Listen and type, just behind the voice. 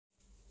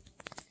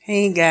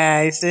Hey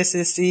guys, this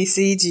is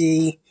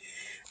CCG.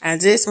 I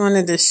just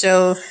wanted to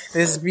show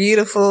this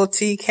beautiful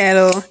tea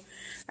kettle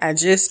I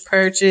just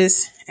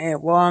purchased at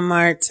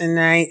Walmart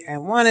tonight. I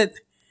wanted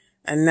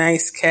a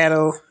nice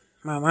kettle.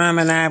 My mom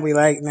and I, we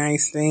like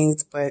nice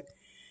things, but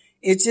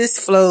it just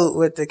flowed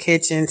with the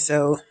kitchen,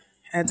 so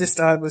I just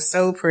thought it was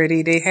so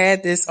pretty. They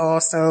had this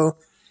also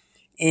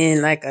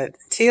in like a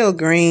teal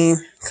green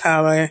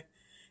color,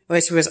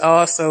 which was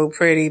also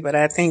pretty, but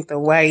I think the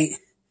white,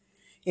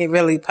 it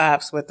really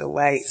pops with the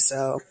white.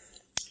 So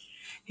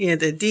here are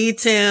the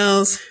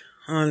details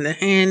on the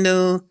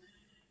handle,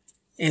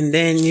 and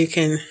then you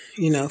can,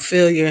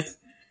 fill your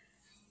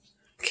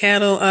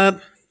kettle up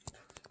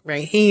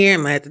right here.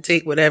 I'm gonna have to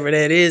take whatever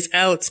that is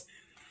out,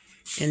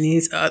 and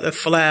these are the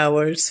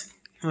flowers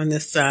on the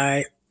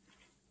side.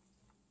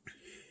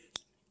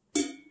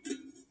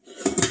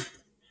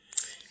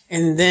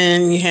 And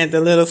then you had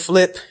the little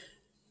flip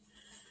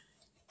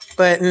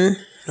button,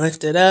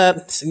 lift it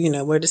up, so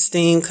where the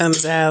steam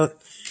comes out.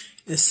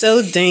 It's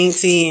so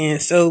dainty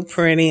and so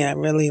pretty. I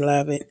really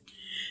love it.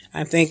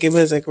 I think it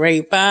was a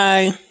great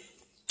buy.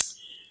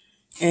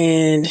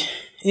 And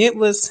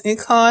it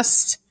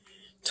cost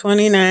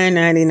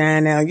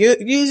 $29.99. Now,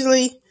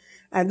 usually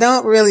I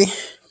don't really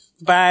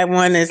buy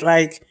one that's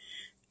like,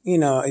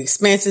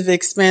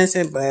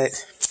 expensive, but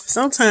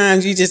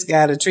sometimes you just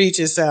gotta treat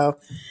yourself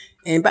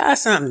and buy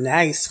something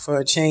nice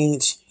for a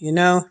change,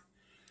 You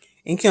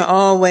can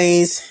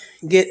always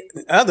get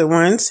other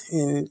ones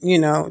and,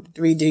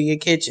 redo your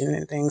kitchen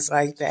and things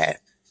like that.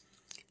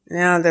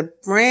 Now, the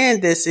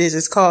brand this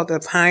is called the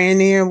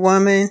Pioneer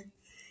Woman.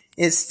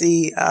 It's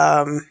the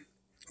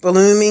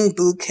Blooming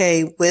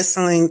Bouquet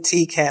Whistling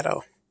Tea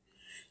Kettle.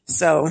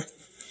 So,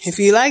 if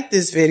you like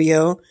this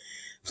video,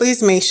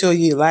 please make sure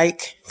you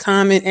like,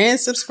 comment, and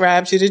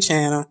subscribe to the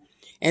channel.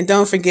 And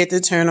don't forget to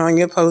turn on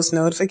your post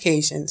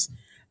notifications.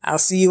 I'll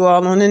see you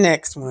all on the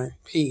next one.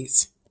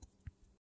 Peace.